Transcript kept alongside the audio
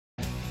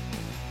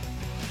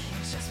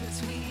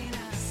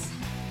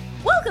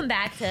Welcome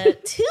back to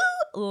Too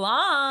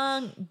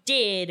Long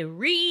Did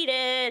Read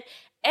It.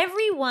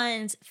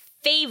 Everyone's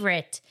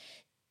favorite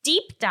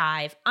deep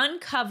dive,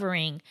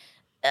 uncovering,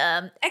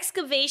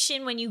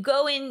 excavation when you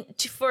go in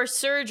for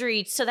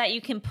surgery so that you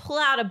can pull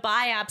out a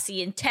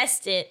biopsy and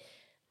test it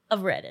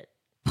of Reddit.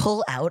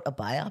 Pull out a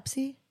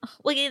biopsy?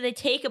 Well, they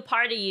take a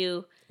part of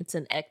you. It's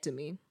an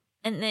ectomy.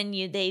 And then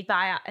they take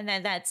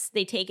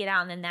it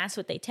out, and then that's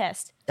what they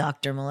test.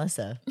 Dr.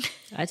 Melissa.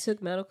 I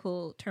took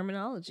medical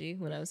terminology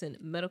when I was in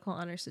Medical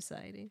Honor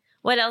Society.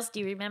 What else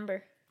do you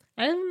remember?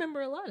 I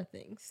remember a lot of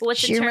things.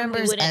 What's the She term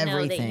remembers we wouldn't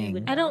everything. know that you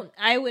would know?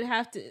 I would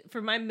have to,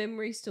 for my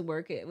memories to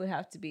work, it would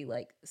have to be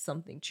like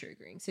something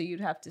triggering. So you'd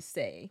have to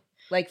say,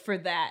 like for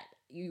that,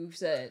 you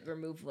said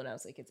removal, and I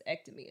was like, it's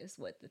ectomy is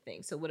what the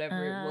thing. So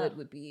whatever it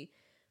would be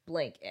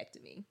blank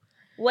ectomy.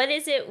 What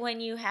is it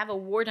when you have a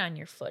wart on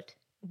your foot?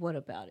 What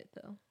about it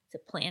though? It's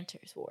a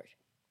planter's wart.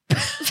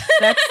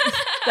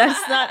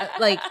 That's not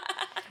like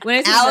when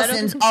I say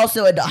Allison's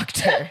also a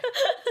doctor.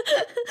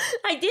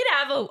 I did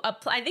have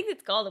I think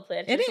it's called a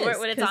planter's wart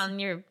when it's on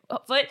your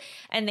foot,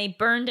 and they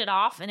burned it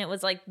off, and it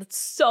was like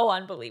so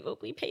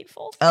unbelievably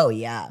painful. Oh,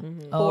 yeah.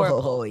 Mm-hmm.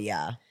 Oh,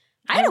 yeah.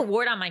 I had a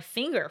wart on my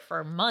finger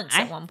for months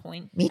at one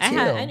point. Me too.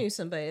 I knew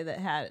somebody that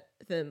had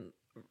them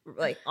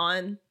like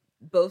on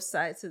both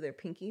sides of their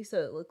pinky,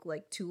 so it looked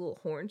like two little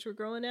horns were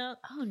growing out.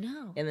 Oh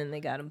no! And then they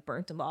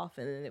burnt them off,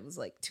 and then it was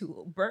like two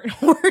little burnt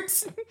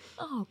horns.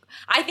 Oh,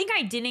 I think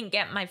I didn't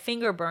get my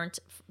finger burnt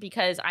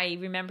because I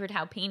remembered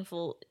how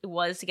painful it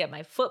was to get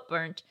my foot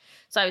burnt.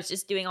 So I was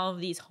just doing all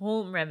of these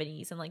home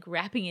remedies and like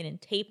wrapping it in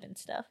tape and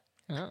stuff.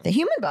 Oh. The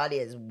human body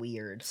is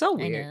weird. So I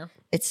weird. know.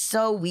 It's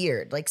so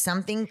weird. Like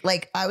something,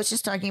 like I was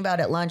just talking about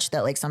at lunch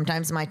that like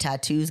sometimes my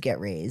tattoos get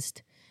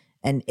raised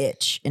and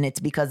itch, and it's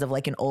because of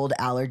like an old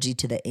allergy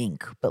to the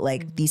ink. But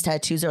like these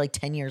tattoos are like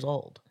 10 years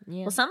old.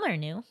 Yeah. Well, some are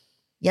new.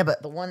 Yeah,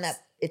 but the one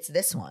it's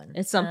this one.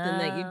 It's something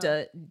that you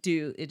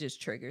do. It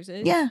just triggers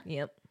it. Yeah.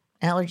 Yep.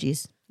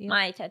 Allergies. Yeah.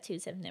 My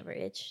tattoos have never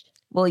itched.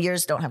 Well,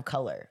 yours don't have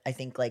color. I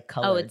think like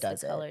color it's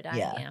does the it. color dye,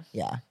 Yeah.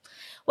 Yeah.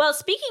 Well,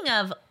 speaking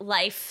of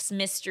life's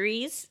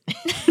mysteries,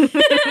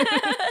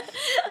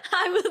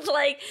 I would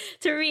like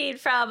to read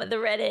from the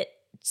Reddit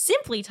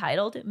simply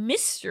titled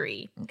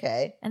Mystery.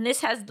 Okay. And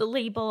this has the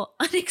label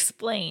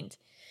Unexplained.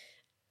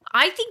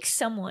 I think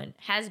someone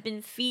has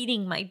been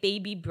feeding my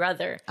baby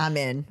brother I'm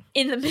in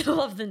the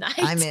middle of the night.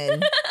 I'm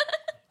in.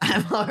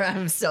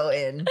 I'm so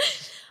in.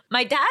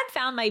 My dad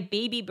found my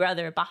baby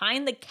brother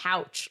behind the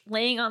couch,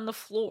 laying on the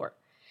floor.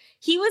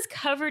 He was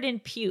covered in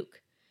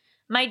puke.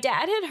 My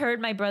dad had heard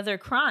my brother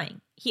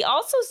crying. He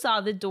also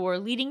saw the door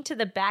leading to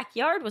the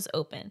backyard was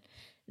open.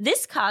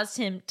 This caused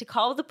him to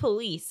call the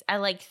police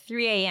at like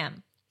 3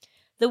 a.m.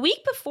 The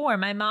week before,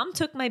 my mom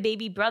took my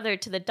baby brother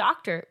to the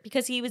doctor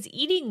because he was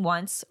eating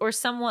once or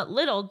somewhat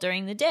little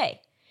during the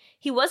day.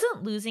 He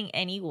wasn't losing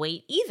any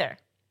weight either.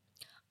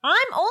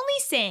 I'm only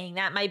saying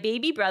that my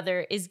baby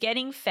brother is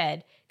getting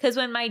fed because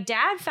when my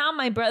dad found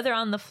my brother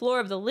on the floor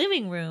of the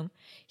living room,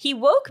 he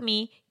woke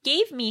me,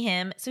 gave me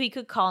him so he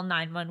could call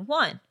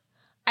 911.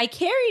 I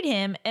carried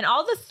him, and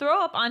all the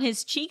throw up on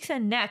his cheeks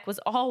and neck was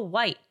all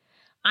white.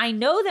 I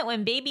know that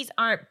when babies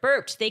aren't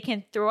burped, they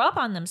can throw up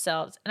on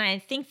themselves, and I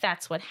think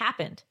that's what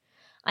happened.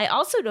 I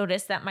also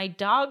noticed that my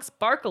dogs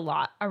bark a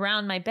lot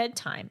around my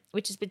bedtime,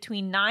 which is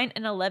between 9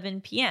 and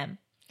 11 p.m.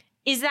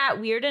 Is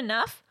that weird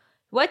enough?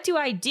 What do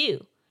I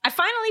do? I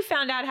finally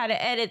found out how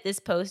to edit this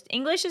post.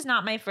 English is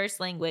not my first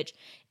language.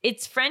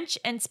 It's French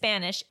and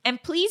Spanish.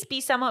 And please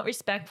be somewhat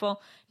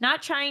respectful,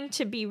 not trying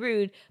to be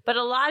rude, but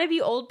a lot of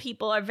you old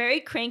people are very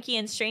cranky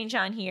and strange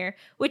on here,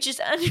 which is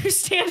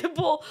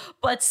understandable,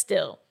 but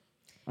still.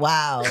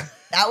 Wow.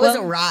 That was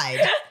a ride.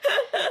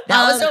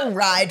 That was a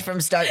ride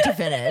from start to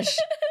finish.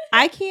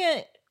 I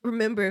can't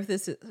remember if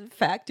this is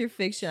fact or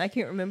fiction. I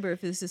can't remember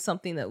if this is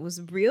something that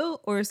was real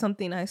or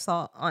something I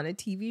saw on a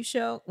TV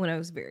show when I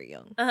was very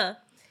young. Uh-huh.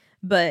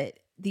 But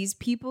these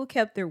people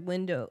kept their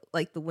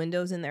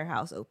windows in their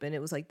house open.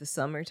 It was like the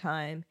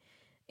summertime.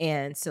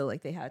 And so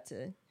like they had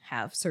to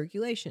have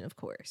circulation, of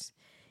course.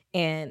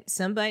 And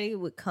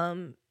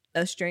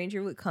a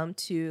stranger would come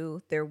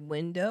to their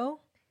window,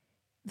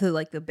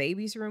 the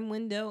baby's room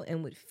window,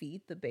 and would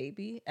feed the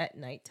baby at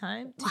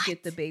nighttime to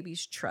get the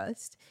baby's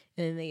trust.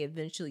 And then they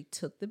eventually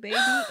took the baby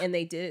and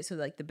they did it so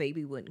like the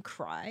baby wouldn't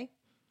cry.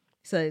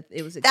 So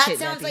it was a That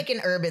kidnapping. sounds like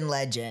an urban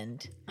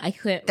legend.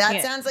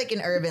 That Sounds like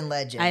an urban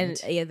legend.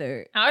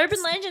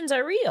 Urban legends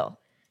are real.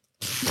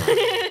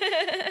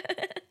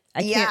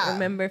 I can't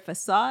remember if I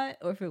saw it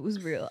or if it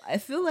was real. I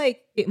feel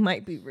like it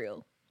might be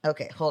real.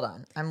 Okay, hold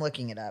on. I'm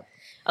looking it up.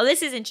 Oh,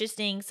 this is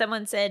interesting.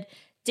 Someone said,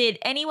 did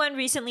anyone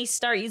recently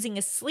start using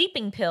a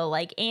sleeping pill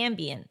like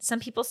Ambien?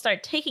 Some people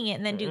start taking it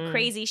and then do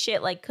crazy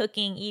shit like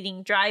cooking,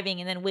 eating, driving,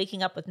 and then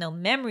waking up with no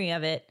memory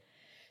of it.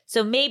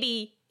 So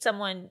maybe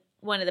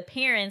one of the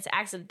parents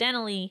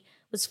accidentally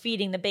was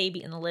feeding the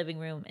baby in the living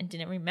room and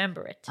didn't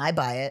remember it. I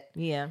buy it.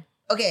 Yeah.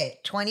 Okay,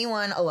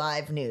 21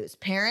 Alive News.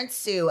 Parents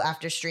sue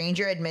after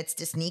stranger admits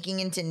to sneaking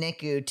into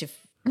NICU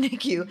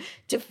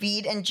to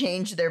feed and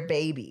change their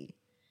baby.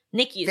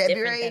 NICU is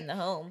different than the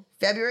home.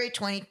 February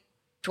 24th,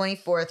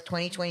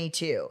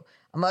 2022.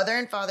 A mother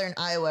and father in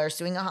Iowa are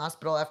suing a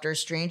hospital after a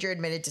stranger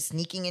admitted to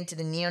sneaking into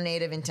the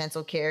neonatal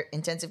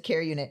intensive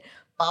care unit,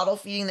 bottle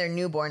feeding their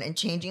newborn, and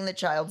changing the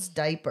child's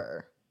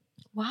diaper.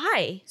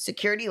 Why?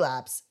 Security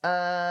lapse.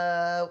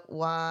 Why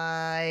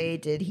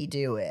did he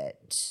do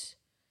it?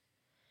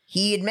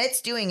 He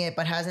admits doing it,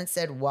 but hasn't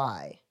said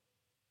why.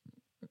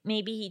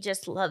 Maybe he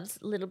just loves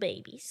little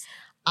babies.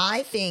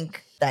 I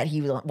think that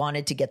he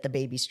wanted to get the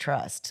baby's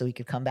trust so he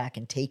could come back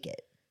and take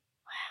it.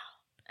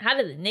 How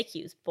did the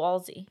NICU's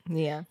ballsy?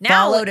 Yeah.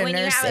 Now, when you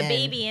have a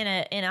baby in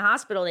a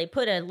hospital, they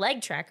put a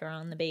leg tracker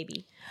on the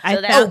baby,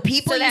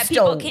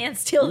 people can't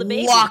steal the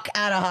baby. Walk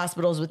out of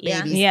hospitals with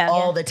babies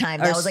all the time.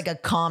 That was like a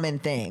common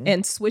thing.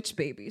 And switch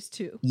babies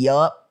too.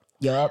 Yup.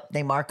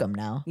 They mark them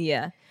now.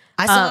 Yeah.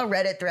 I saw a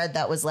Reddit thread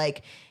that was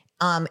like,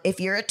 if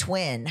you're a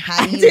twin, how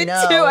do I you did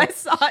know? Too. I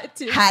saw it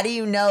too. How do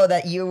you know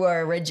that you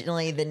were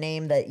originally the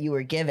name that you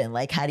were given?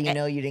 Like, how do you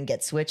know you didn't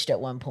get switched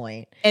at one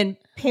point? And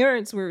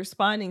parents were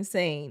responding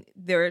saying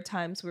there are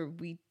times where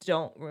we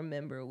don't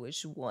remember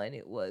which one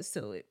it was,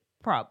 so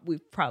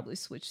we've probably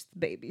switched the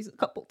babies a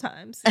couple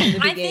times.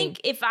 I think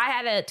if I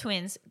had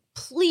twins,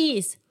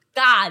 please,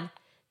 God,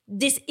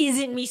 this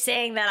isn't me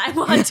saying that I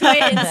want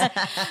twins.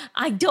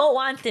 I don't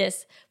want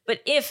this. But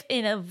if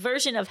in a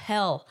version of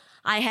hell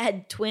I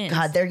had twins.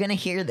 God, they're going to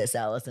hear this,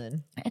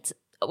 Allison.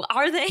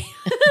 Are they?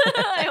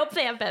 I hope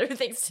they have better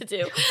things to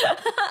do.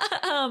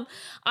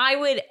 I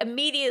would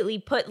immediately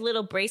put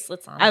little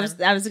bracelets on them. I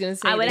was going to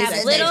say I would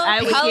have little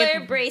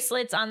color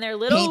bracelets on their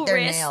little paint their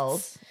wrists.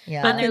 Nails.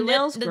 Yeah. On their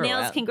nails, the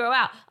nails can grow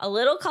out. A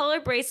little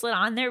color bracelet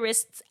on their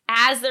wrists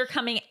as they're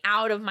coming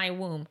out of my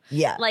womb.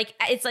 Yeah. Like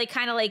it's like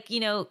kind of like,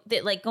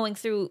 that like going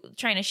through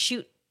trying to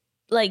shoot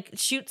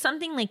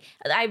something. Like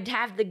I'd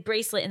have the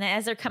bracelet and then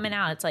as they're coming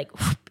out, it's like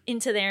whoop,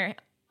 onto their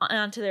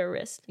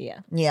wrist.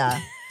 Yeah.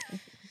 Yeah.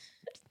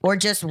 Or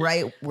just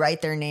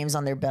write their names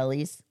on their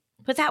bellies.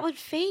 But that would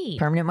fade.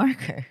 Permanent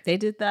marker. They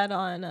did that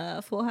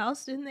on Full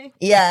House, didn't they?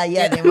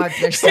 Yeah. They marked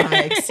their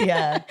stomachs.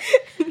 Yeah.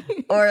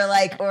 Or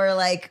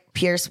like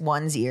pierce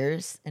one's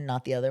ears and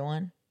not the other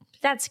one.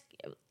 That's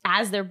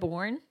as they're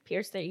born.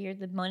 Pierce their ear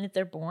the moment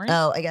they're born.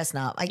 Oh, I guess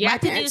not. Like my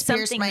parents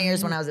pierced my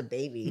ears when I was a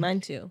baby. Mine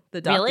too.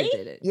 The doctor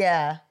did it.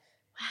 Yeah.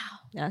 Wow.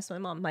 That's my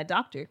mom. My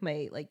doctor,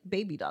 my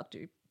baby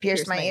doctor,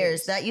 pierced my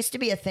ears. That used to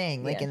be a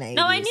thing, like in the 80s.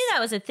 No, I knew that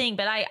was a thing,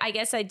 but I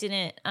guess I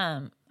didn't.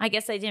 I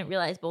guess I didn't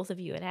realize both of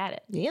you had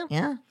it. Yeah.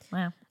 Yeah.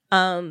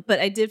 Wow. But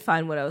I did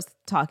find what I was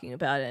talking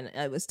about, and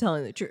I was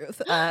telling the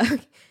truth.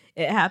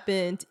 It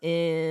happened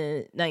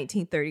in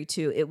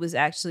 1932. It was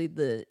actually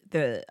the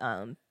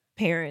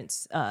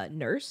parents'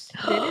 nurse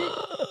did it,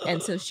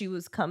 and so she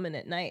was coming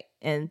at night,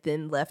 and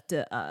then left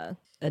a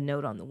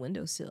note on the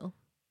windowsill,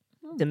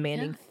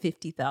 demanding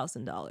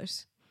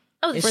 $50,000.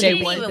 Oh, she didn't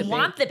even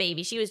want the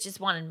baby. She was just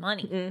wanting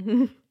money.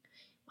 Mm-hmm. Wow.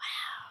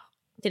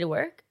 Did it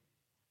work?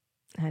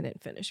 I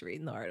didn't finish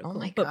reading the article. Oh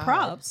my but God.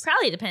 props.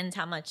 Probably depends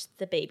how much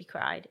the baby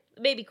cried.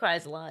 The baby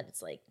cries a lot.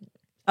 It's like,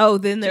 oh,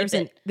 then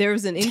there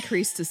was an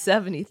increase to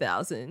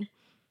 70,000.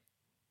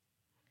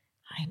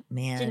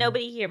 Man, did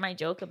nobody hear my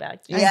joke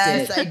about you?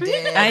 Yes, I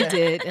did. I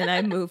did, and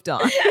I moved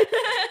on.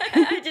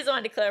 I just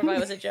wanted to clarify it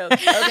was a joke.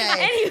 Okay.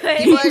 Anyway,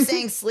 people are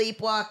saying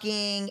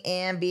sleepwalking,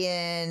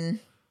 Ambien.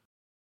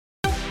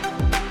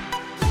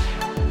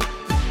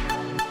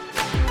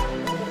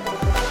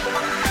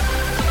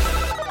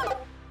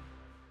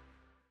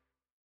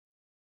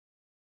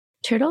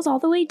 Turtles All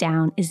the Way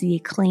Down is the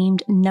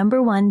acclaimed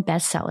 #1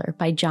 bestseller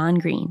by John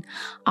Green,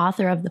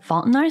 author of The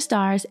Fault in Our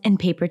Stars and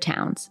Paper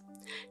Towns.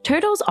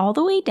 Turtles All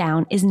the Way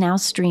Down is now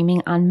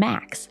streaming on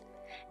Max.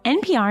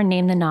 NPR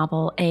named the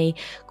novel a,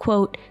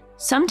 quote,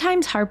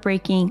 sometimes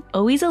heartbreaking,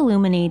 always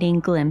illuminating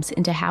glimpse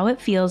into how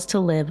it feels to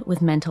live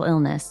with mental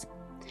illness.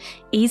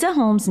 Asa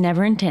Holmes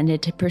never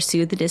intended to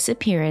pursue the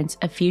disappearance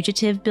of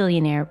fugitive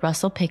billionaire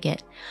Russell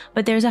Pickett,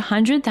 but there's a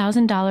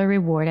 $100,000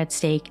 reward at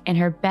stake, and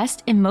her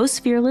best and most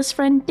fearless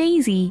friend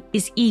Daisy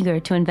is eager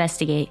to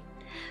investigate.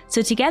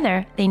 So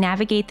together, they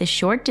navigate the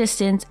short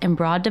distance and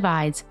broad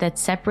divides that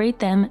separate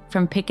them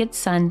from Pickett's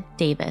son,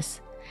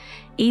 Davis.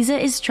 Asa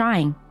is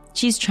trying.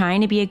 She's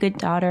trying to be a good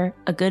daughter,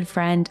 a good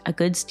friend, a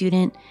good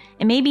student,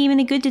 and maybe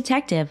even a good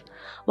detective,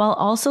 while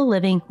also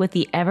living with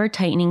the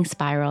ever-tightening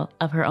spiral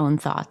of her own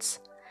thoughts.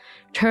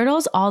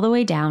 Turtles All the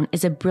Way Down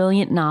is a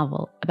brilliant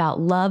novel about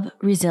love,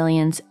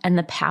 resilience, and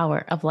the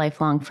power of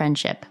lifelong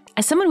friendship.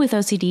 As someone with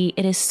OCD,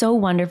 it is so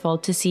wonderful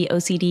to see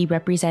OCD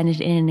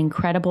represented in an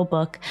incredible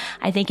book.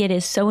 I think it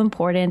is so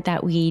important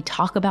that we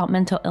talk about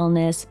mental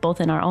illness, both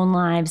in our own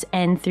lives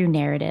and through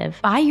narrative.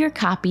 Buy your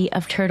copy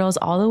of Turtles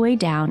All the Way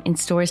Down in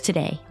stores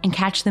today and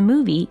catch the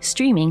movie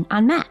streaming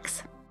on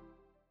Max.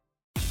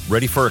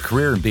 Ready for a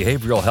career in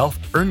behavioral health?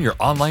 Earn your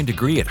online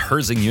degree at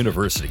Herzing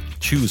University.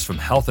 Choose from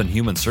health and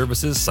human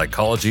services,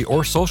 psychology,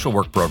 or social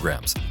work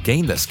programs.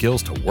 Gain the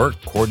skills to work,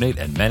 coordinate,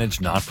 and manage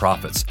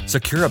nonprofits.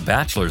 Secure a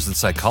bachelor's in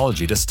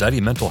psychology to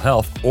study mental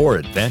health, or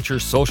advance your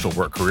social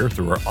work career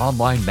through our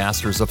online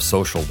Masters of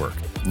Social Work.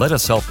 Let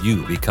us help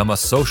you become a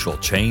social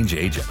change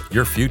agent.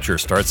 Your future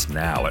starts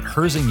now at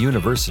Herzing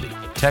University.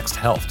 Text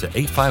HEALTH to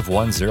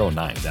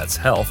 85109. That's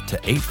HEALTH to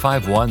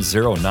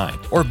 85109.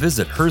 Or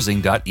visit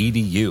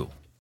herzing.edu.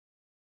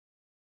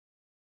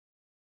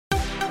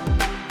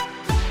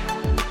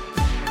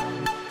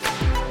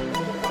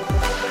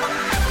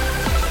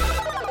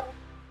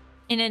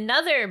 In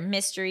another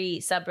mystery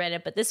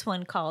subreddit, but this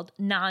one called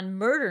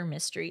Non-Murder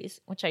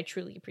Mysteries, which I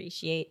truly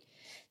appreciate,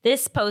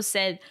 this post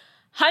said,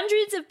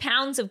 hundreds of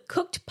pounds of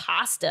cooked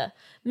pasta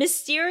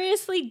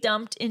mysteriously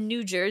dumped in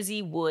New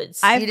Jersey woods.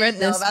 I've You read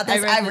didn't know this. about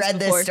this? I read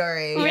this before.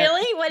 story.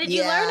 Really? What did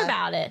you Yeah. learn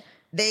about it?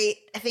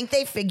 I think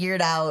they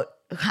figured out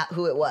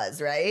who it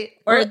was, right?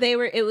 Or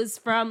it was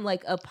from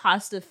like a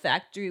pasta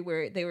factory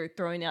where they were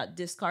throwing out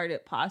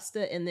discarded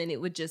pasta, and then it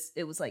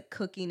was like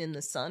cooking in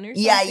the sun or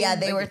something. Yeah,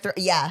 they were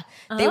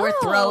they were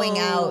throwing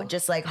Oh. out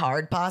just like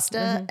hard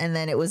pasta, and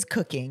then it was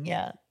cooking.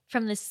 Yeah.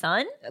 From the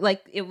sun?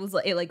 like it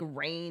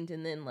rained,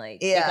 and then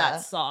like it Yeah.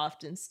 got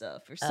soft and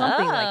stuff or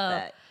something like Oh.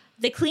 that.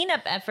 The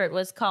cleanup effort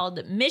was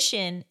called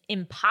Mission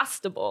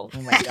Impossible.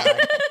 Oh my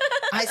god.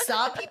 I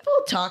saw people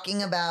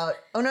talking about.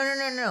 Oh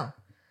no.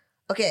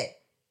 Okay,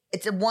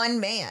 it's a one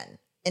man,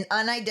 an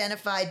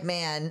unidentified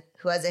man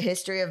who has a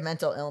history of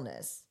mental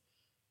illness.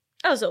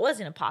 Oh, so it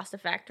wasn't a pasta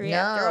factory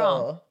after No.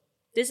 all.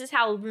 This is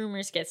how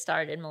rumors get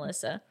started,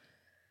 Melissa.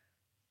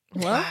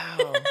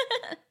 Wow.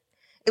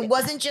 It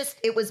wasn't just,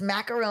 it was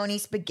macaroni,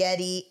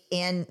 spaghetti,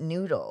 and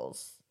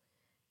noodles.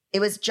 It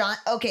was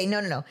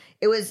no.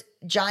 It was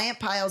giant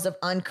piles of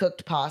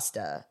uncooked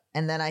pasta.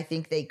 And then I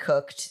think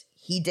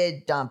he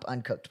did dump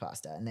uncooked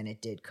pasta, and then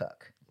it did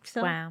cook.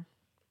 So Wow.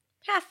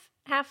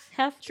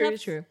 Half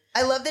true.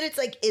 I love that it's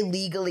like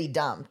illegally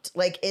dumped.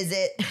 Like, is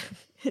it?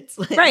 It's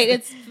like, Right,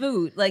 it's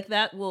food. Like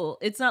that will.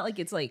 It's not like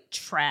it's like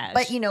trash.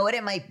 But you know what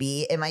it might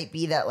be? It might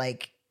be that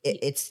like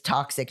it's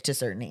toxic to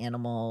certain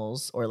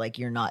animals, or like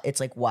it's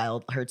like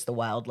hurts the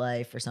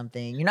wildlife or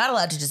something. You're not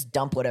allowed to just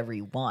dump whatever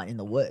you want in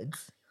the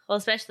woods. Well,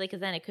 especially because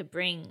then it could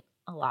bring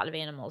a lot of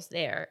animals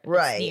there. If it's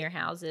Right. near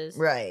houses.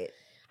 Right.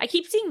 I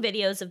keep seeing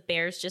videos of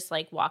bears just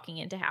like walking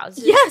into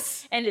houses.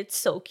 yes, And it's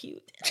so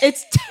cute.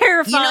 it's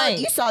terrifying.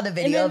 You saw the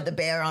video then- of the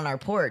bear on our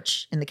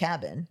porch in the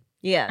cabin.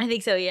 yeah. I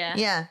think so, yeah.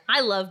 Yeah.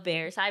 I love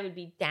bears. I would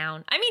be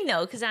down. I mean,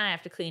 no, because then I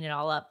have to clean it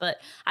all up. But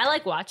I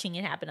like watching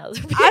it happen to other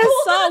people.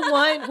 I saw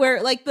one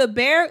where like the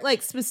bear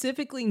like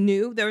specifically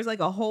knew there was like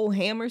a whole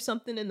ham or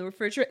something in the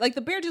refrigerator. Like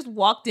the bear just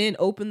walked in,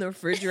 opened the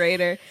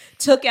refrigerator,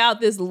 took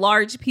out this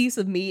large piece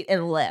of meat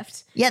and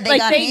left. Yeah, they like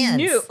got they hands.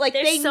 knew, like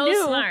They're they so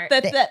knew smart.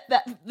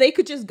 that they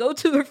could just go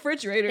to the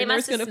refrigerator They and they're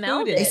must just have gonna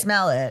smelled food it. They it.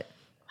 smell it.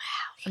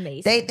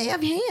 Amazing. They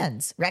have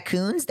hands.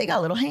 Raccoons, they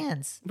got little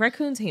hands.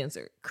 Raccoons' hands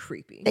are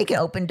creepy. They can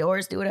open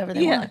doors, do whatever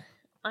they Yeah. want.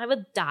 I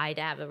would die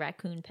to have a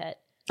raccoon pet.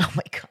 Oh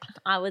my god.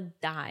 I would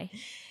die.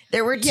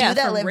 There were two Yeah,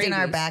 that from lived in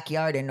our rabies.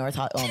 backyard in North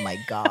Hot. Oh my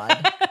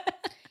god.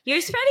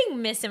 You're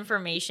spreading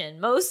misinformation.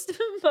 Most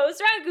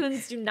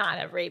raccoons do not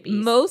have rabies.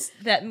 Most,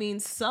 that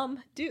means some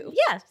do.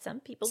 Yeah,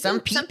 some people do. Some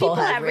people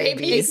have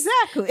rabies.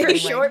 Exactly. For Oh a my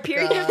short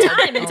period of God.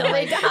 time Oh until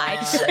my they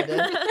die.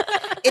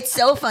 God. It's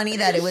so funny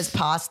that it was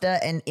pasta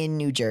and in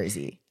New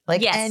Jersey.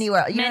 Like Yes,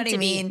 anywhere. You know meant what I to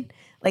be. mean?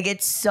 Like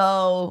it's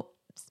so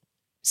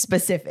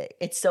specific.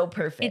 It's so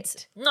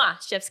perfect.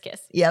 It's chef's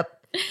kiss. Yep.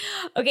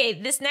 Okay,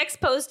 this next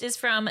post is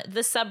from the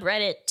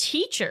subreddit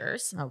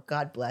Teachers, Oh,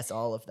 God bless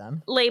all of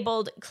them.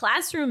 labeled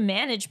Classroom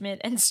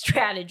Management and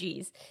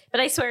Strategies. But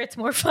I swear it's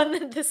more fun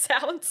than this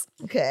sounds.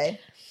 Okay.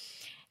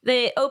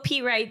 The OP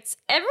writes,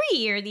 every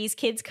year these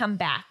kids come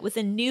back with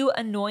a new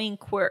annoying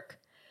quirk.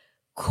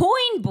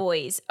 Coin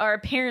boys are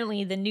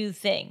apparently the new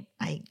thing.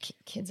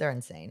 Kids are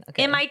insane.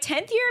 Okay. In my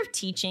 10th year of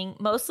teaching,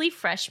 mostly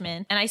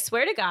freshmen, and I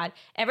swear to God,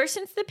 ever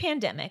since the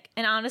pandemic,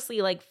 and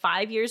honestly like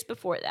 5 years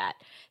before that,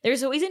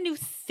 there's always a new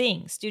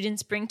thing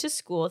students bring to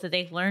school that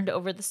they've learned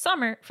over the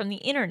summer from the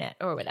internet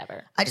or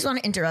whatever. I just want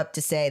to interrupt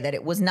to say that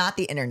it was not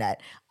the internet.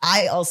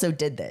 I also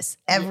did this.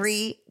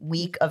 Every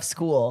week of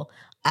school,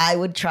 I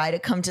would try to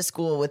come to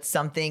school with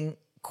something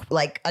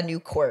like a new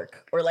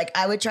quirk, or like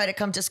I would try to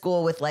come to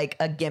school with like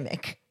a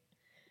gimmick.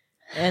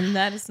 And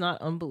that is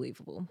not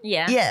unbelievable.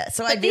 Yeah. Yeah.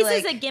 So But I'd be this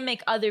like, is a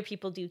gimmick other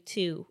people do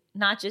too,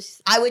 not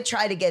just, I would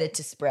try to get it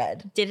to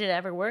spread. did it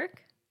ever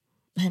work?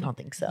 I don't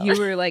think so. You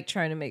were like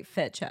trying to make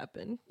fetch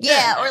happen.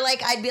 Yeah, or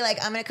like I'd be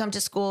like, I'm gonna come to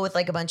school with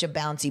like a bunch of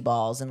bouncy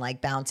balls, and like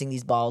bouncing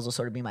these balls will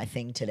sort of be my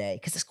thing today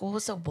because the school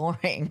was so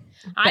boring.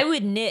 I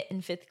would knit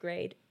in 5th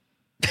grade.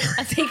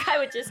 I think I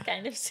would just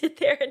kind of sit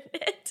there and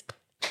knit.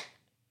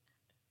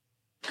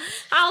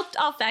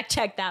 I'll fact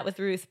check that with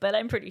Ruth, but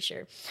I'm pretty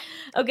sure.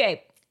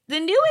 Okay. The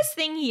newest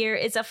thing here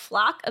is a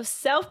flock of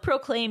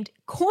self-proclaimed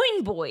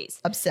coin boys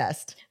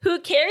Obsessed. who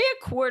carry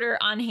a quarter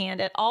on hand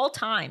at all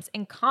times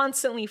and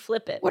constantly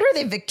flip it. What are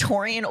they,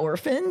 Victorian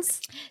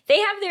orphans? They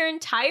have their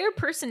entire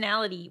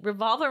personality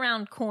revolve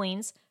around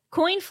coins,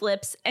 coin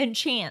flips, and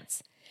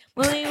chance.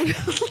 William.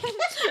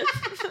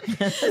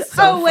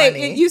 Oh wait,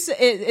 funny. you said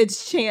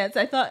it's chance.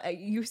 I thought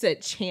you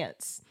said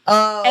chance.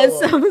 Oh, And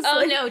so I was Oh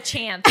like, no,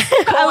 chance.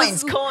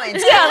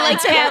 coins. yeah,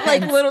 like to have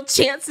like little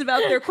chants about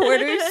their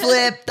quarters.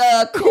 Flip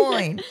the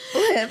coin.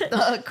 Flip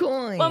the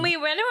coin. When we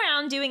went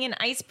around doing an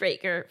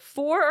icebreaker,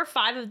 4 or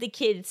 5 of the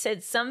kids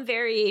said some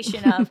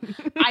variation of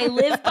 "I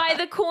live by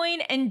the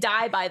coin and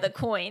die by the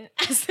coin"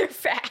 as their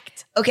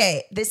fact.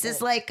 Okay, this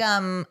is like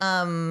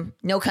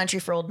No Country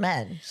for Old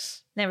Men.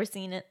 Never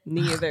seen it.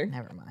 Neither.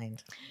 Never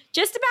mind.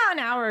 Just about an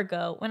hour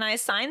ago, when I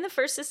assigned the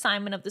first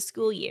assignment of the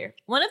school year,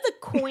 one of the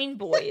coin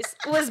boys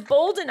was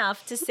bold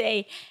enough to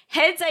say,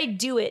 "Heads I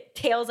do it,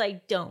 tails I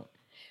don't."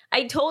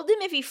 I told him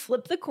if he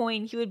flipped the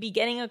coin, he would be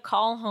getting a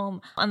call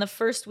home on the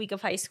first week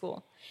of high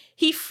school.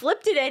 He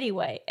flipped it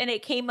anyway, and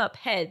it came up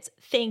heads.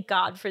 Thank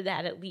God for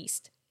that, at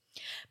least.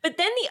 But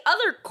then the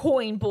other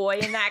coin boy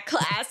in that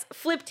class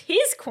flipped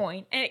his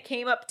coin, and it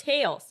came up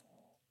tails.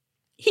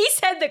 He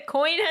said the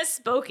coin has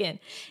spoken,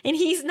 and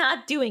he's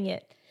not doing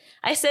it.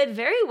 I said,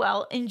 very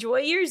well, enjoy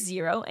your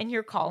 0 and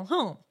your call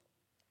home.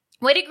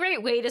 What a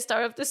great way to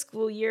start off the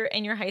school year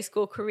and your high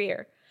school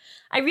career.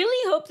 I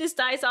really hope this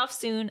dies off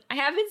soon. I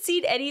haven't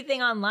seen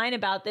anything online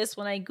about this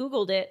when I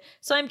Googled it,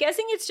 so I'm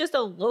guessing it's just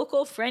a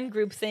local friend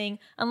group thing,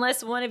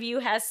 unless one of you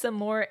has some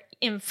more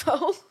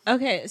info.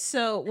 Okay,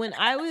 so when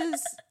I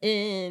was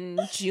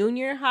in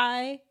junior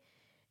high,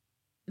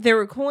 there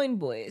were coin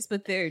boys,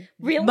 but they're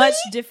Really? much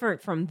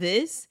different from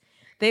this.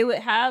 They would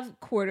have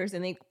quarters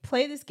and they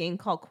play this game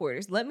called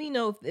quarters. Let me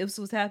know if this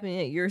was happening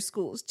at your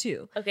schools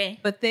too. Okay.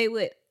 But they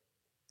would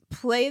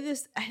play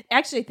this.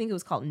 Actually, I think it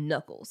was called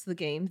Knuckles, the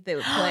game they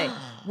would play,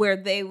 where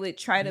they would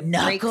try to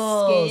break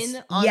Knuckles.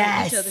 skin on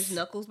Yes. each other's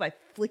knuckles by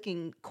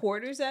flicking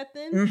quarters at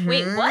them. Mhm.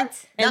 Wait,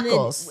 what? And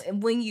Knuckles.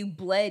 then when you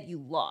bled, you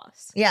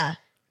lost. Yeah.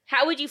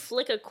 How would you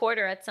flick a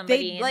quarter at somebody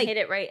They, and like, hit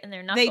it right in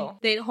their knuckle?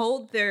 They'd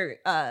hold their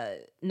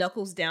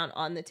knuckles down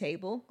on the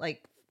table,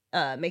 like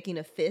making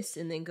a fist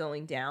and then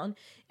going down.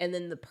 And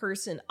then the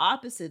person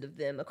opposite of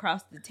them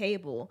across the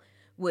table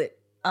would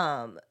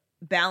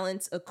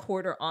balance a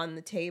quarter on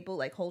the table,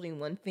 like holding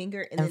one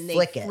finger, and then they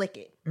flick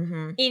it.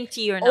 Mm-hmm.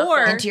 Into your knuckle.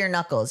 Or- Into your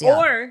knuckles, yeah.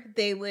 Or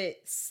they would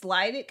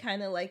slide it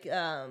kind of like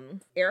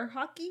air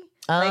hockey,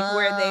 like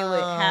where they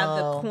would have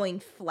the Oh. coin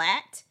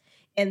flat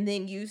and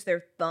then use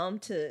their thumb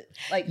to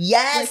like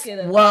Yes. flick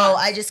it Whoa, across.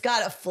 I just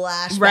got a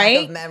flashback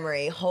Right? of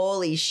memory.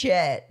 Holy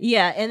shit.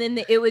 Yeah, and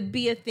then it would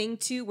be a thing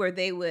too where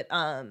they would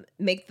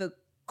make the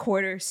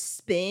quarter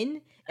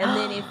spin, and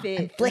then if And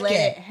it flick let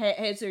it.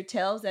 heads or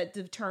tails, that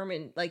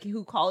determined like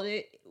who called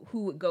it,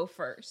 who would go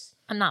first.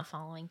 I'm not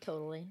following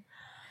totally.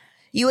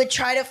 You would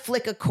try to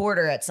flick a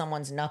quarter at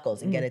someone's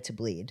knuckles and get it to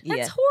bleed. That's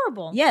yeah.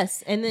 horrible.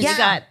 Yes, and then Yeah. you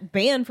got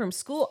banned from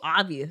school,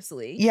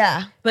 obviously.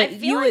 Yeah. But I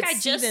feel you like would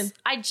see them.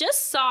 I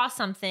just saw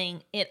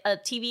something in a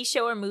TV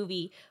show or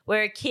movie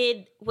where a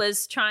kid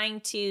was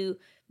trying to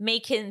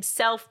make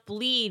himself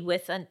bleed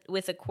with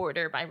a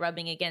quarter by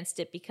rubbing against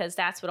it because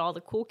that's what all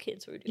the cool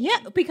kids were doing.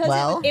 Yeah, because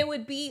Well- it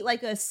would be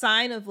like a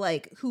sign of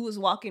like who was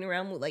walking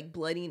around with like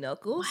bloody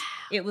knuckles.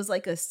 It was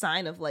like a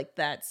sign of like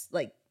that's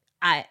like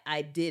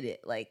I did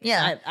it. Like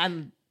Yeah.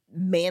 I'm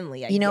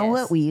manly. I You know guess.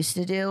 what we used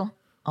to do?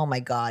 Oh my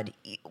God.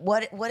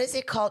 What is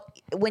it called?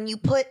 When you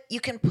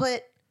can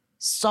put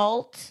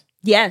salt,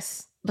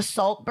 Yes. the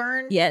salt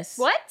burn. Yes.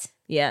 What?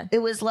 Yeah. It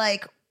was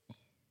like,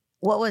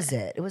 what was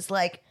it? It was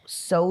like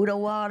soda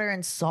water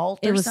and salt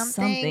It or was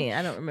something. something.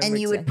 I don't remember. And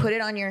you would exactly. put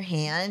it on your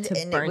hand To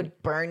and burn. it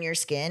would burn your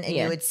skin and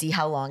Yeah. you would see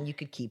how long you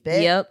could keep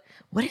it. Yep.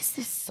 What is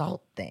this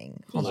salt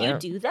thing? Did Hold you on.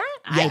 do that?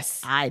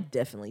 Yes. I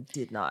definitely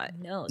did not.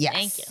 No, Yes.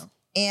 thank you.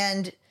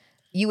 And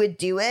you would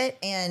do it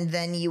and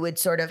then you would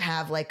sort of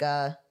have like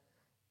a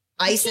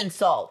ice and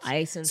salt.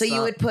 Ice and So you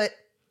salt. would put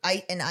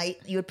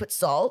you would put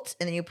salt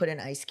and then you put an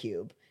ice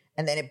cube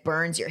and then it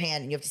burns your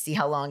hand and you have to see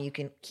how long you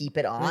can keep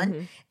it on.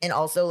 Mhm. And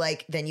also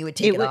like then you would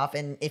take It it, would- off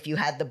and if you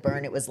had the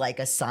burn it was like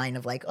a sign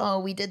of like, oh,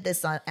 we did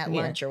this at Yeah.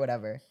 lunch or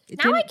whatever.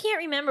 It Now I didn't- can't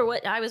remember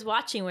what I was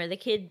watching where the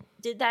kid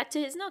did that to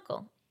his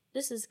knuckle.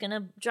 This is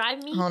gonna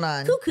drive me Hold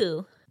on.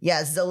 cuckoo.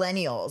 Yeah,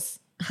 Zillennials.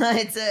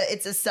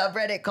 it's a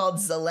subreddit called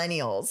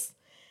Zillennials.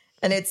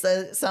 And it's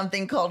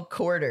something called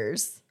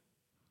quarters.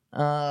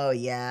 Oh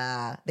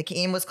yeah. The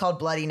game was called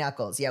Bloody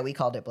Knuckles. Yeah, we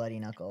called it Bloody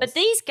Knuckles. But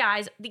these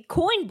guys, the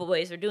coin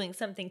boys, are doing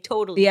something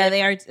totally Yeah,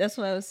 different. they are. That's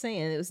what I was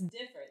saying. It was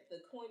different. The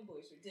coin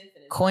boys were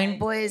different. Coin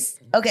Boys.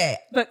 Okay.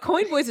 But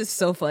coin boys is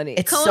so funny.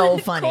 It's so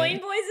funny. Coin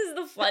boys is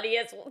the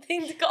funniest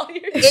thing to call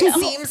It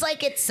yourself. seems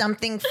like it's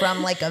something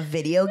from like a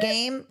video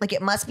game. Like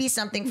it must be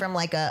something from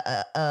like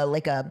a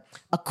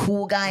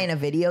cool guy in a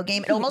video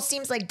game. It almost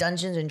seems like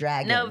Dungeons and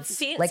Dragons. No,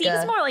 like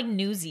seems more like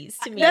Newsies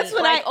to me. That's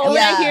what like when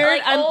I hear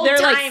it, like they're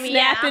like old-timey,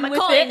 snapping I'm a with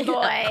coin it.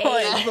 Boy.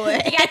 Coin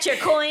boy. You got your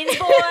coins,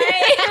 boy.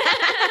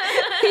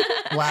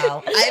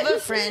 Wow. I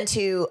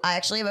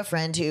actually have a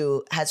friend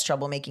who has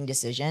trouble making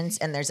decisions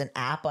and there's an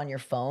app on your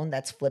phone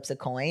that flips a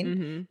coin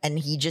Mm-hmm. and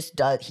he just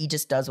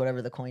does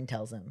whatever the coin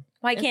tells him.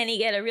 Why can't he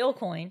get a real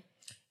coin?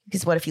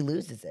 Because what if he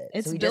loses it?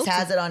 It's so he just built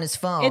has in- it on his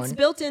phone. It's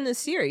built into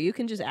Siri. You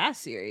can just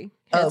ask Siri.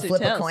 Oh, Heads or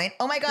flip a tails. coin.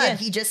 Oh my God, Yeah.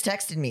 he just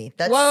texted me.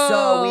 That's Whoa.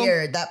 so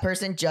weird. That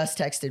person just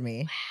texted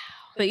me.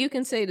 But you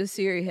can say to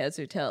Siri heads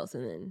or tails,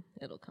 and then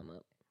it'll come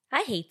up.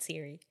 I hate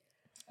Siri.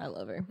 I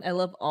love her. I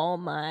love all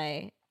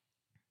my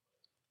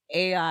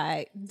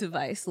AI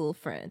device little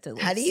friends. I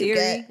love How do you Siri.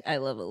 get- I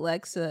love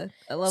Alexa.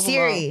 I love them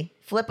Siri,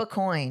 flip a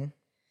coin.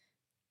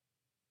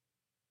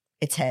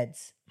 It's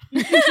heads.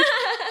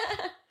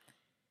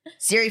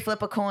 Siri,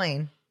 flip a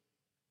coin.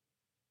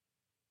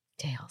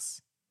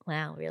 Tails.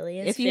 Wow, really?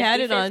 all. It's If you had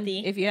it on,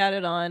 50-50. if you had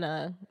it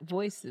on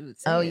voice, it would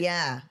say Oh, it.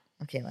 yeah.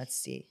 Okay, let's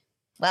see.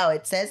 Wow,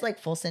 it says like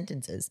full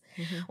sentences.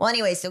 Mhm. Well,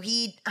 anyway, so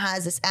he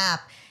has this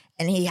app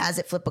and he has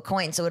it flip a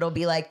coin. So it'll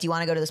be like, do you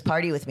want to go to this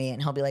party with me?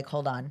 And he'll be like,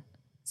 hold on.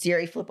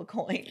 Siri, flip a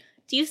coin.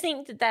 Do you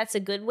think that that's a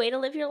good way to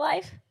live your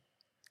life?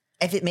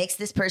 If it makes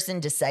this person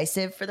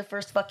decisive for the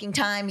first fucking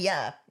time,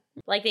 yeah.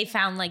 Like they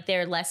found like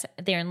they're in less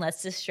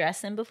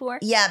distress than before?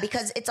 Yeah,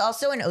 because it's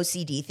also an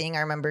OCD thing.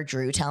 I remember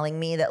Drew telling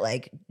me that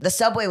like the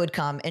subway would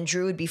come and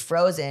Drew would be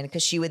frozen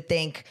because she would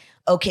think,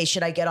 okay,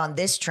 should I get on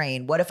this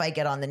train? What if I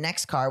get on the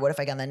next car? What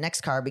if I get on the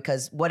next car?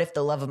 Because what if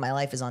the love of my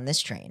life is on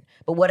this train?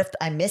 But what if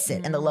I miss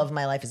it and the love of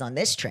my life is on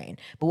this train?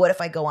 But what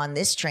if I go on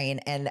this train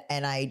and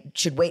I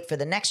should wait for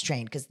the next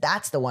train? Because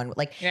that's the one.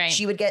 Like Right.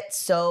 she would get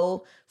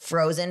so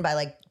frozen by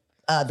like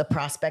the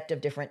prospect of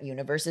different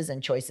universes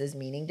and choices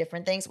meaning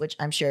different things, which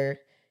I'm sure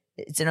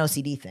it's an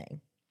OCD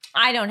thing.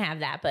 I don't have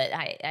that, but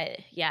I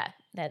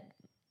that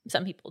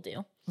some people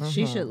do.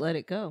 She Mm-hmm. should let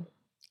it go.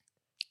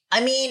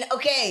 I mean,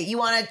 okay, you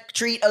want to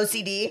treat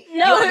OCD?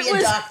 No, you want it to be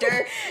was- a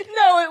doctor?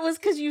 No, it was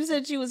because you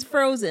said she was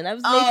frozen. I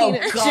was Oh,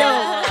 making a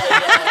God.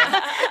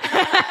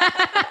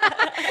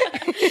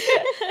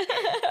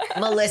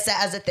 Melissa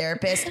as a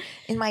therapist,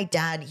 and my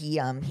dad,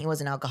 he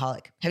was an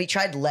alcoholic. Have you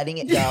tried letting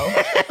it go?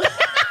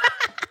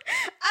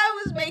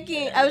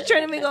 I was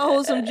trying to make a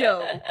wholesome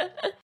joke.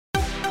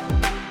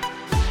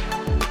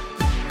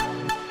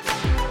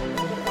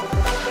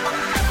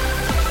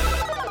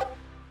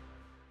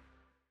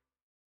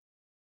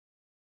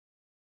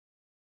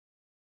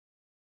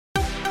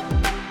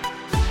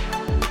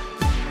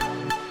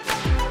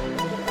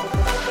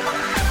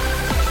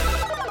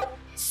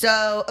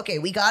 So, okay,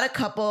 we got a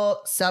couple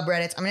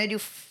subreddits. I'm going to do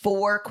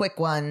 4 quick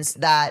ones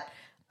that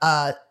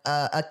a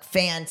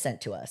fan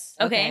sent to us.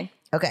 Okay.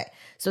 Okay,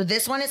 so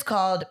this one is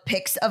called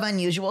Pics of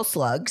Unusual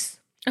Slugs.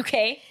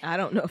 Okay. I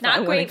don't know if I Not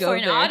want to great go for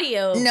an there.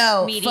 audio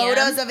No, medium.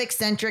 photos of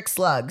eccentric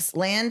slugs.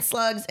 Land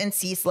slugs and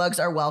sea slugs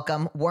are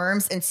welcome.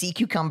 Worms and sea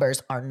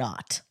cucumbers are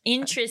not.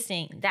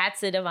 Interesting.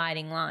 That's the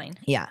dividing line.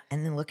 Yeah,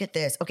 and then look at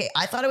this. Okay,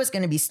 I thought it was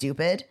going to be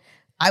stupid.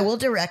 I will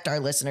direct our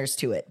listeners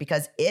to it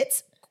because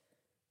it's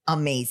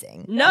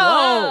amazing. No,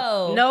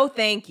 Whoa. no,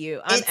 thank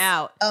you. I'm It's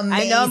out. I know I'm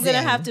gonna amazing.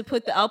 have to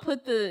put I'll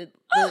put the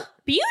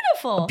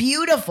Beautiful.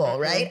 Beautiful,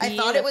 right? I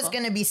thought it was Beautiful.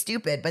 going to be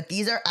stupid, but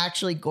these are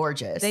actually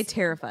gorgeous. they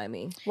terrify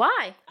me.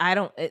 Why? I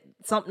don't.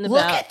 Something Look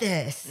about at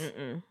this.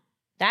 Mm-mm.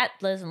 That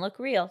doesn't look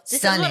real. This is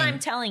Stunning. what I'm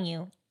telling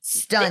you.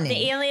 Stunning.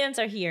 The aliens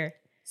are here.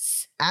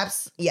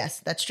 Yes,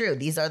 that's true.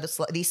 These are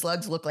these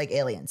slugs look like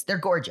aliens. They're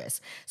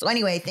gorgeous. So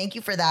anyway, thank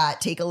you for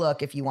that. Take a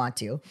look if you want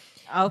to.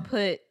 I'll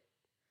put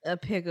a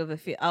pic of a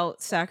few. I'll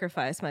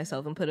sacrifice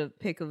myself and put a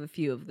pic of a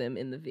few of them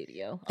in the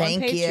video.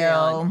 Thank on you.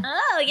 Patreon.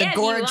 Oh, yeah. If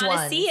you gorge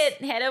want to see ones.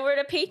 it, head over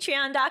to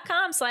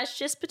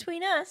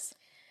patreon.com/justbetweenus.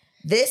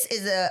 This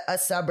is a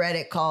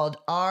subreddit called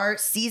Our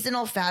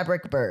Seasonal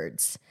Fabric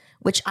Birds,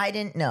 which I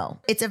didn't know.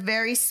 It's a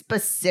very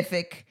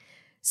specific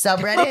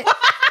subreddit.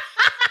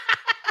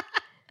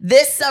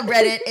 This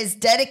subreddit is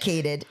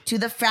dedicated to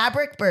the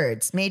fabric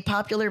birds made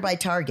popular by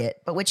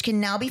Target, but which can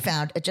now be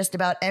found at just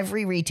about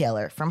every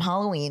retailer from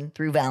Halloween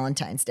through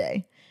Valentine's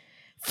Day.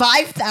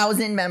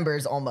 5,000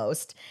 members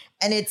almost.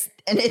 And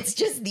it's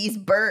just these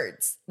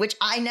birds, which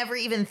I never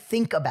even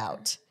think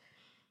about.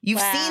 You've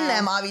seen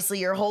them obviously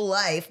your whole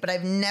life, but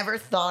I've never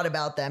thought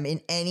about them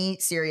in any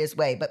serious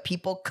way. But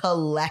people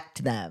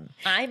collect them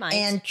I might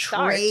and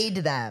start. trade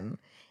them.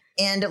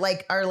 And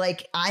like are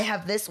like, I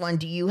have this one.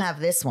 Do you have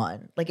this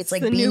one? Like it's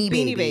like the new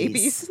Beanie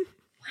Babies.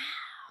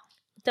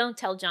 Don't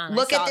tell John.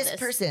 Look I saw at this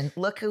person.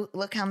 Look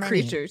how many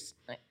Creatures.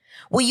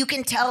 Well, you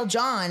can tell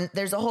John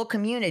there's a whole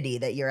community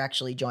that you're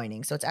actually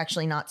joining, so it's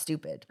actually not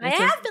stupid. I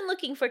have been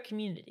looking for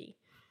community.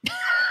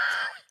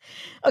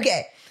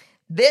 Okay,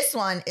 this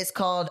one is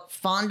called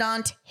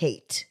Fondant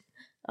Hate.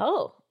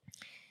 Oh,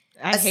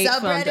 I A hate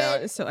subreddit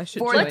fondant, so I should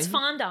for- join. what's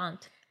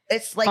fondant?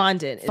 It's like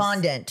Fondant is-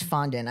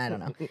 fondant. I don't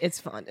know. It's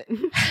fondant.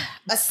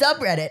 A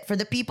subreddit for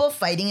the people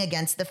fighting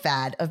against the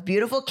fad of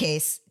beautiful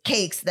cakes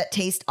that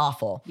taste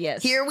awful.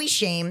 Yes. Here we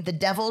shame the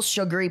devil's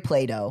sugary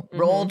Play-Doh,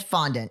 rolled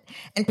fondant,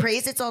 and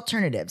praise its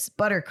alternatives: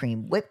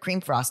 buttercream, whipped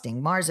cream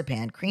frosting,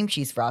 marzipan, cream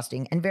cheese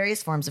frosting, and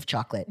various forms of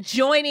chocolate.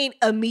 Joining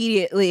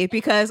immediately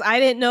because I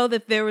didn't know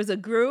that there was a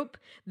group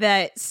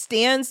that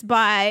stands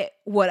by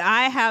what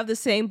I have the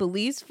same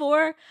beliefs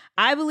for,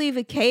 I believe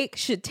a cake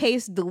should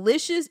taste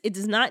delicious. It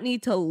does not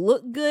need to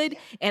look good.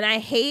 And I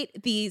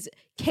hate these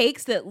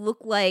cakes that look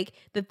like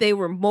that they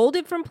were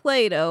molded from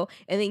Play-Doh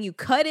and then you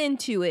cut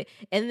into it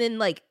and then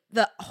like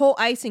the whole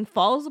icing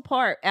falls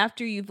apart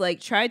after you've like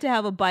tried to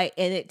have a bite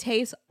and it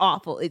tastes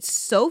awful. It's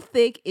so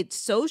thick, it's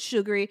so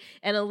sugary,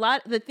 and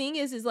the thing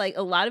is like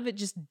a lot of it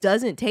just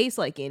doesn't taste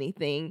like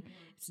anything.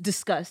 It's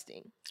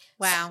disgusting.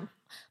 Wow.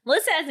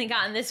 Melissa hasn't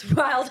gotten this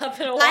riled up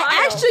in a while.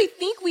 I actually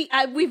think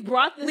we've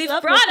brought this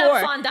up before.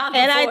 fondant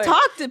and before. I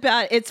talked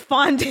about it's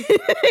fondant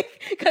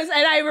and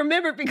I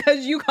remember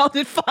because you called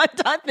it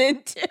fondant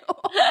then too.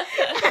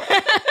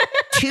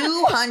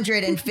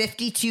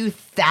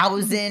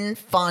 252,000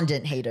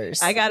 fondant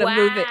haters. I gotta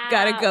move it.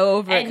 Gotta go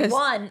over it because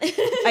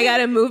I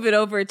gotta move it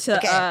over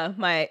to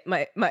my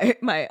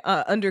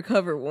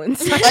undercover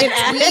ones.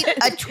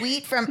 a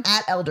tweet from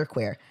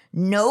 @elderqueer.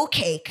 No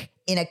cake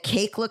in a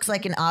cake looks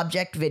like an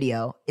object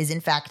video is in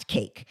fact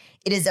cake.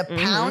 It is a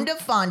pound of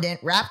fondant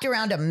wrapped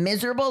around a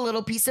miserable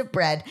little piece of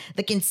bread,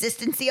 the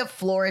consistency of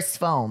florist's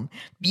foam.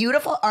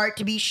 Beautiful art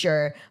to be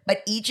sure,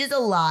 but each is a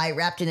lie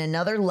wrapped in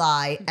another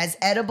lie, as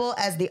edible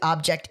as the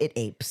object it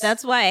apes.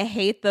 That's why I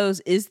hate those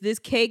Is This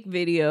Cake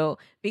video,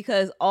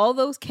 because all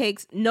those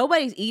cakes,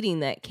 nobody's eating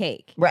that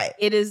cake. Right.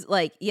 It is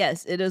like,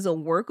 yes, it is a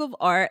work of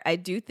art. I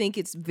do think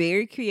it's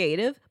very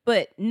creative,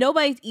 but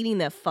nobody's eating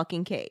that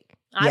fucking cake.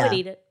 I would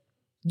eat it.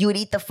 You would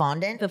eat the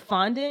fondant? The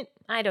fondant?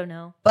 I don't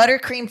know.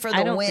 Buttercream for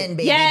the win,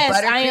 baby. Yes,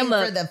 Buttercream I am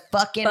for the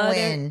fucking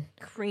win.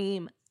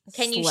 Buttercream.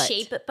 Can you slut.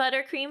 shape it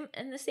buttercream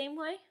in the same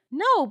way?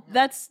 No,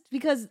 that's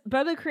because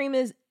buttercream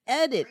is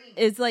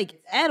it's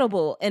like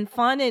edible, and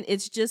fondant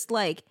it's just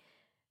like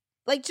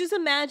just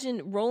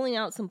imagine rolling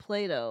out some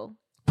Play-Doh,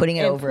 putting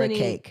it over a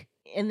cake,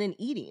 and then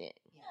eating it.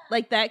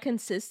 Like that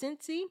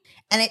consistency,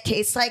 and it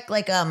tastes like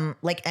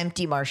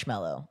empty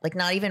marshmallow, like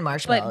not even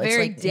marshmallow. But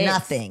very it's like dense.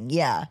 nothing.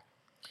 Yeah.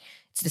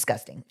 It's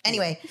disgusting.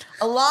 Anyway,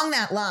 along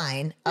that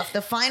line,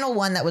 the final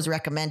one that was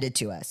recommended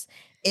to us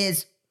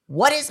is,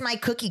 what is my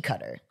cookie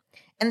cutter?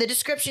 And the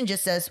description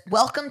just says,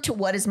 welcome to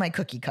What is My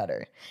Cookie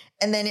Cutter?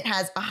 And then it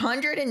has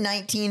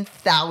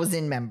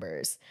 119,000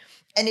 members.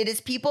 And it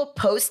is people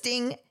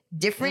posting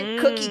different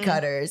cookie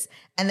cutters,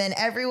 and then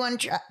everyone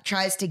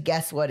tries to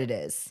guess what it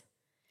is.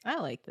 I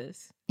like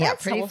this. Yeah,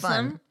 That's pretty wholesome.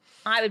 fun.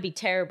 I would be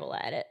terrible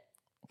at it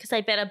because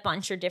I bet a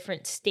bunch of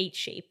different state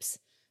shapes.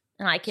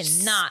 And I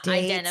cannot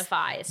States.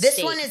 identify a This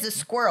state. one is a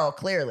squirrel,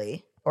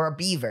 clearly, or a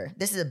beaver.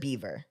 This is a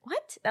beaver.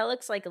 What? That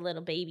looks like a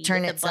little baby.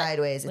 Turn with it a butt-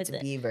 sideways. with It's a the-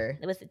 beaver.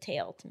 With a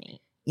tail to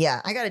me.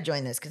 Yeah, I got to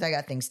join this because I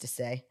got things to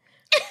say.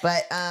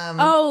 But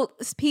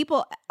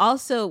People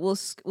also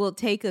will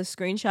take a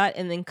screenshot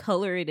and then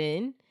color it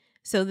in.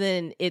 So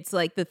then it's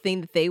like the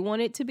thing that they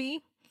want it to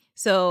be.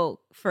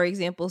 So, for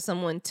example,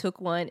 someone took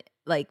one,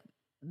 like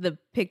the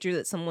picture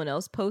that someone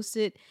else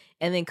posted,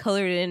 and then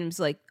colored it in and was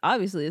like,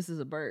 obviously this is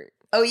a bird.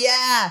 oh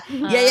yeah.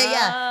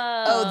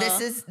 Oh,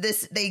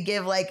 this. They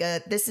give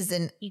this is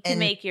You can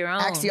make your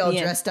own. Axial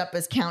Yeah. dressed up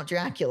as Count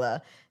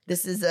Dracula.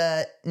 This is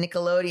a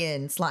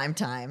Nickelodeon slime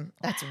time.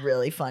 That's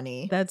really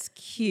funny. That's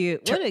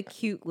cute. What a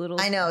cute little.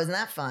 I know, isn't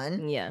that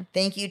fun? Yeah.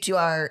 Thank you to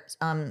our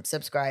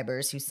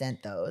subscribers who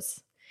sent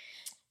those.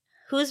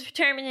 Whose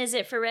determined is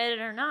it for Reddit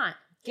or not?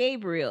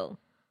 Gabriel.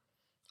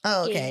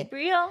 Oh, okay.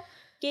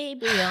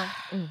 Gabriel.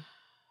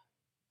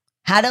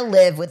 How to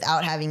live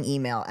without having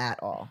email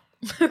at all.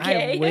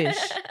 Okay. I wish.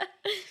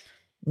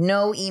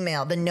 No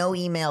email. The no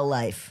email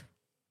life.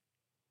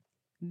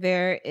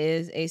 There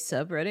is a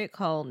subreddit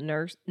called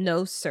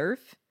No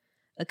Surf,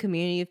 a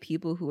community of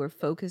people who are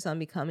focused on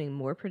becoming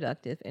more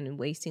productive and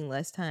wasting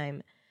less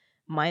time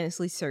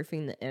mindlessly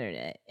surfing the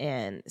internet.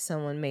 And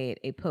someone made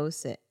a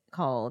post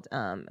called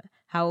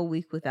How a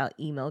Week Without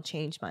Email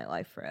Changed My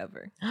Life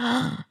Forever.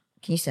 Can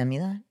you send me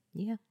that?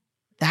 Yeah.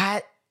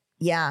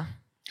 Yeah.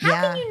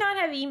 How can you not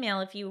have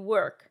email if you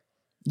work?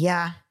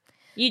 Yeah.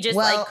 You just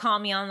call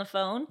me on the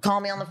phone? Call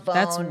me on the phone.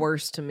 That's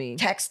worse to me.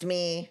 Text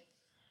me.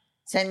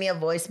 Send me a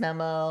voice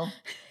memo.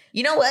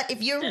 You know what?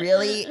 If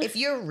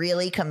you're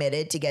really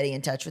committed to getting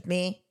in touch with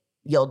me,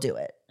 you'll do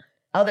it.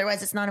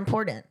 Otherwise, it's not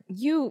important.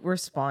 You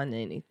respond to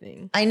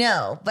anything. I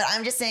know, but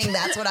I'm just saying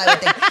that's what I would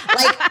think.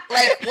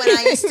 like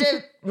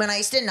when I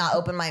used to not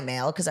open my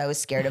mail because I was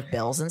scared of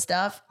bills and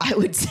stuff, I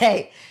would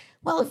say,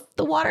 well, if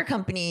the water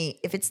company,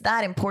 if it's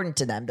that important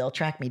to them, they'll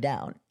track me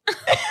down.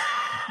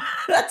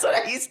 That's what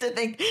I used to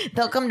think.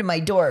 They'll come to my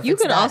door. If You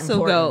it's can that also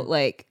important. go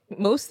like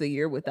most of the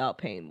year without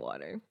paying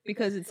water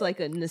because it's like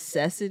a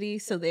necessity.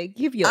 So they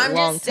give you a I'm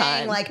long just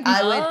saying, time. like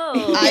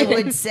Oh. I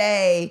would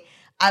say,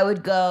 I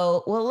would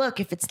go, well, look,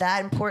 if it's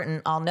that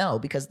important, I'll know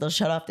because they'll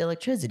shut off the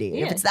electricity.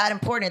 Yeah. If it's that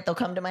important, they'll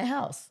come to my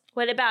house.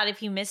 What about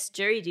if you miss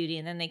jury duty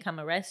and then they come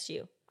arrest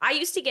you? I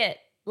used to get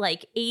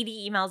like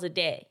 80 emails a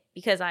day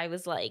because I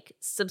was like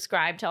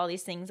subscribed to all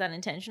these things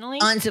unintentionally.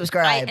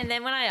 Unsubscribe. And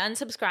then when I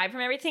unsubscribed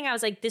from everything, I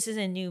was like, this is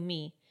a new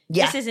me.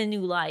 Yeah. This is a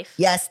new life.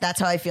 Yes, that's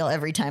how I feel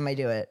every time I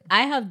do it.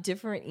 I have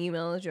different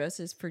email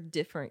addresses for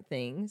different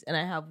things, and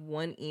I have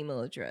one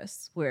email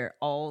address where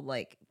all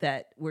like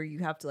that where you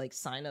have to like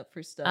sign up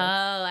for stuff.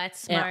 Oh,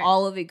 that's smart. And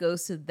all of it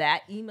goes to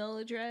that email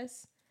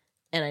address,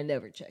 and I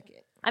never check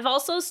it. I've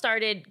also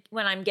started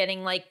when I'm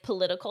getting like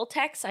political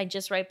texts, I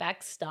just write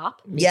back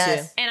stop.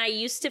 Yes. And I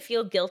used to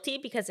feel guilty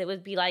because it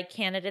would be like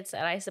candidates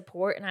that I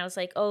support. And I was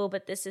like, oh,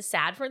 but this is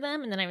sad for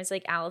them. And then I was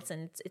like,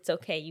 Allison, it's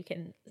okay. You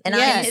can. And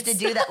Yes. I used to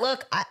do that.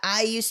 Look,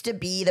 I used to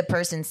be the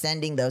person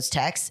sending those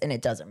texts, and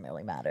it doesn't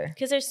really matter.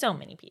 Because there's so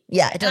many people.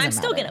 Yeah, it And doesn't I'm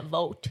still matter. going to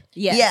vote.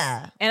 Yes.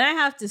 Yeah. And I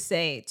have to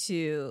say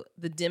to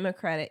the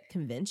Democratic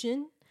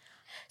convention,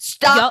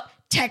 Stop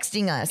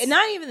texting us. and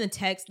not even the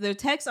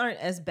texts aren't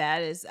as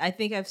bad as I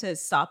think I've said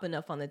stop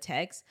enough on the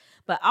text,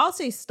 but I'll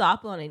say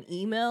stop on an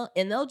email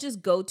and they'll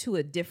just go to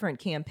a different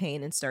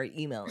campaign and start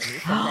emailing me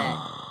from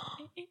that.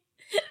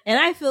 And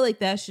I feel like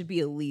that should be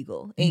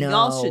illegal. And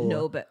y'all should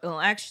know better. Well,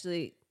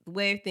 actually, the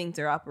way things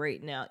are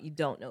operating now, you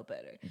don't know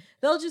better.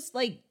 They'll just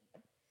like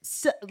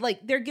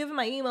they're giving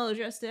my email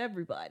address to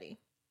everybody.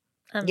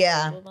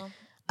 Yeah. Unbelievable.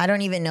 I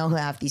don't even know who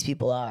half these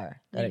people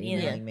are that are Me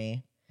neither. emailing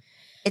me.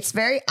 It's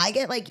I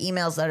get like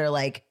emails that are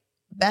like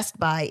Best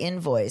Buy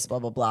invoice, blah,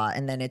 blah, blah.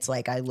 And then it's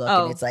like, I look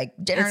and it's like,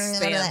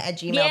 spam. at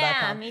gmail.com.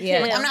 Yeah, me too. Yeah.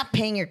 Like, I'm not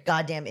paying your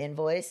goddamn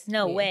invoice.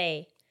 No Yeah.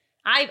 way.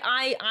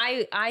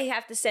 I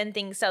have to send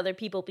things to other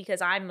people because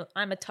I'm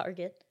a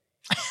target.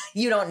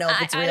 You don't know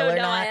if it's I real don't or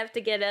know. I not. have to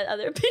get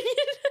another opinion.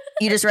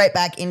 You just write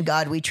back, in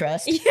God we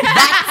trust. Yeah.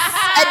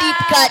 That's a deep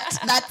cut.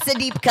 That's a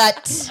deep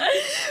cut. Well,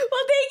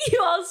 thank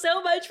you all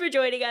so much for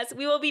joining us.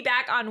 We will be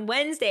back on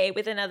Wednesday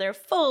with another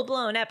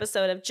full-blown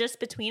episode of Just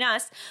Between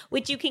Us,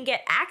 which you can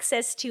get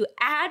access to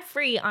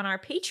ad-free on our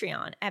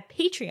Patreon at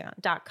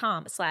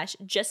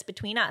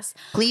patreon.com/justbetweenus.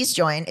 Please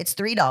join. It's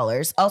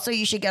 $3. Also,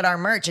 you should get our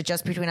merch at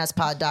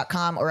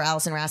justbetweenuspod.com or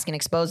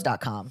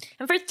AllisonRaskinExposed.com.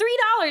 And for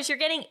 $3, you're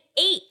getting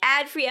 8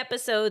 ad-free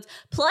episodes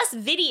plus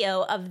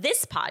video of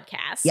this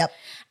podcast. Yep.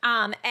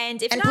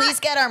 And if And not, please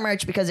get our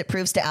merch because it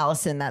proves to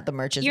Allison that the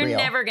merch is we're real.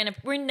 never gonna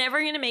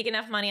make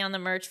enough money on the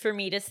merch for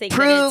me to think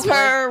Prove that it's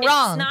her worth,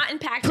 wrong. It's not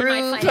impacting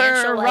Prove my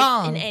financial her life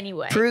wrong. in any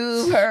way.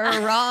 Prove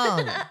her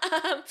wrong.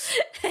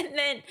 And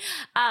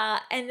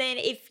then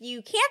if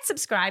you can't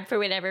subscribe for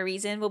whatever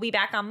reason, we'll be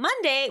back on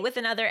Monday with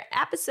another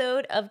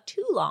episode of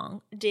Too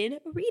Long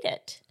Did Read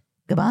It.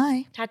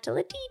 Goodbye.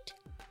 Tatalateet.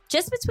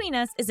 Just Between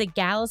Us is a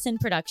Gallison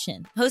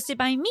production, hosted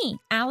by me,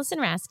 Allison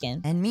Raskin,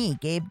 And me,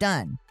 Gabe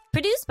Dunn.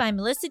 produced by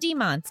Melissa D.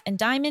 Montz and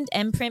Diamond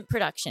M Print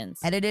Productions,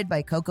 Edited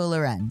by Coco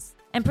Lorenz.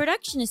 and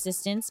production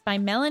assistance by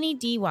Melanie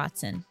D.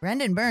 Watson.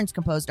 Brendan Burns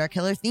composed our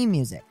killer theme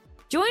music.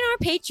 Join our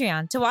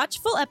Patreon to watch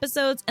full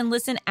episodes and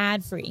listen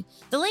ad-free.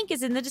 The link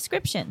is in the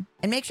description.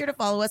 And make sure to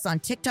follow us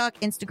on TikTok,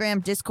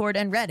 Instagram, Discord,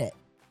 and Reddit.